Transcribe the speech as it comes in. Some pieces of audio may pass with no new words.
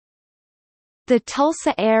The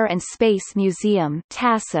Tulsa Air and Space Museum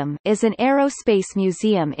 (TASM) is an aerospace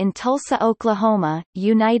museum in Tulsa, Oklahoma,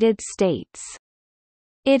 United States.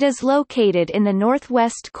 It is located in the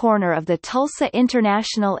northwest corner of the Tulsa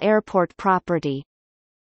International Airport property.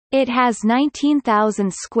 It has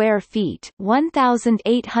 19,000 square feet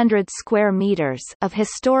 (1,800 square meters) of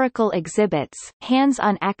historical exhibits,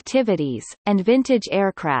 hands-on activities, and vintage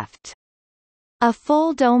aircraft. A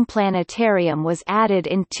full-dome planetarium was added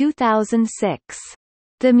in 2006.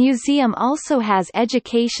 The museum also has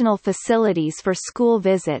educational facilities for school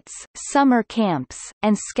visits, summer camps,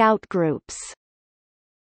 and scout groups.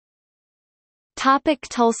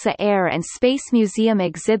 Tulsa Air and Space Museum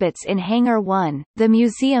exhibits in Hangar 1. The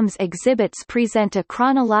museum's exhibits present a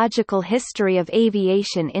chronological history of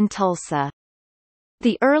aviation in Tulsa.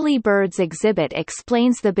 The Early Birds exhibit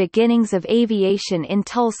explains the beginnings of aviation in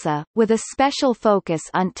Tulsa, with a special focus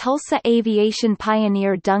on Tulsa aviation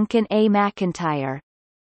pioneer Duncan A. McIntyre.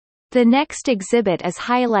 The next exhibit is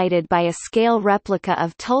highlighted by a scale replica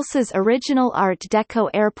of Tulsa's original Art Deco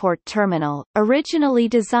airport terminal, originally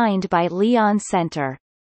designed by Leon Center.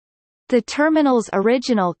 The terminal's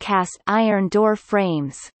original cast iron door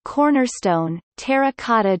frames, cornerstone,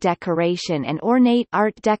 terracotta decoration and ornate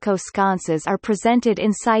Art Deco sconces are presented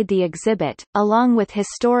inside the exhibit, along with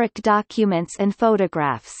historic documents and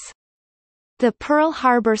photographs. The Pearl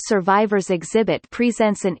Harbor Survivors exhibit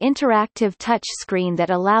presents an interactive touchscreen that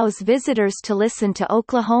allows visitors to listen to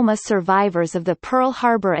Oklahoma survivors of the Pearl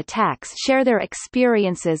Harbor attacks share their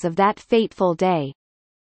experiences of that fateful day.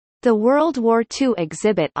 The World War II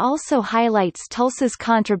exhibit also highlights Tulsa's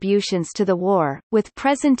contributions to the war, with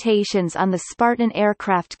presentations on the Spartan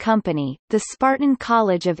Aircraft Company, the Spartan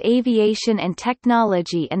College of Aviation and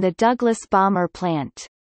Technology and the Douglas Bomber Plant.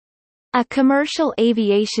 A commercial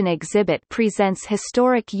aviation exhibit presents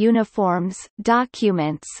historic uniforms,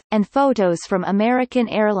 documents, and photos from American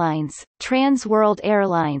Airlines, Trans World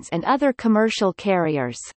Airlines and other commercial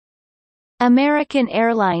carriers. American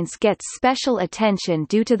Airlines gets special attention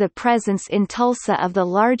due to the presence in Tulsa of the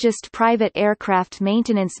largest private aircraft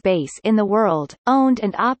maintenance base in the world, owned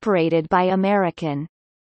and operated by American.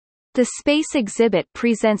 The space exhibit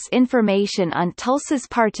presents information on Tulsa's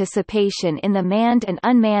participation in the manned and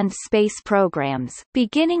unmanned space programs,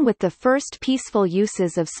 beginning with the first Peaceful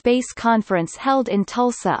Uses of Space conference held in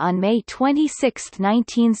Tulsa on May 26,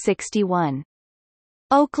 1961.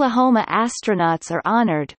 Oklahoma astronauts are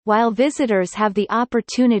honored, while visitors have the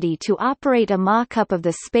opportunity to operate a mock-up of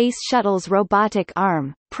the Space Shuttle's robotic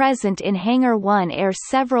arm. Present in Hangar 1 are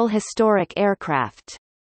several historic aircraft.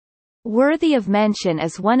 Worthy of mention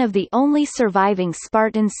is one of the only surviving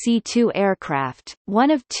Spartan C-2 aircraft,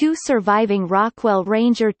 one of two surviving Rockwell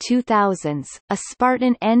Ranger 2000s, a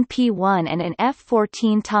Spartan NP-1 and an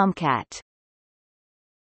F-14 Tomcat.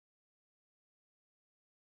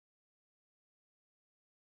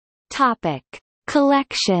 Topic: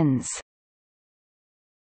 Collections.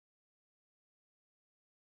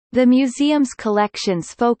 The museum's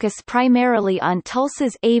collections focus primarily on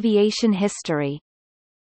Tulsa's aviation history.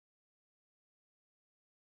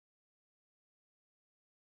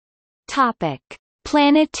 Topic: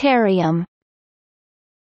 Planetarium.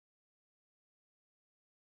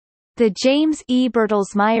 The James E.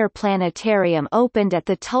 Bertelsmeyer Planetarium opened at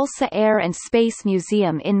the Tulsa Air and Space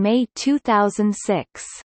Museum in May 2006.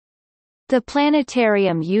 The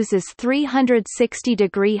planetarium uses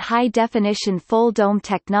 360-degree high-definition full-dome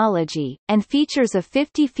technology, and features a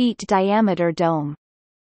 50-feet diameter dome.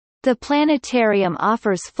 The planetarium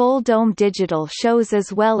offers full-dome digital shows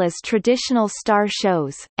as well as traditional star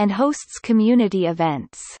shows, and hosts community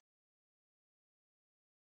events.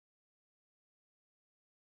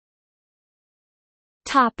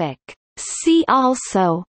 Topic. See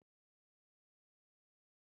also: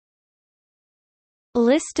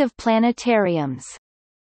 List of planetariums.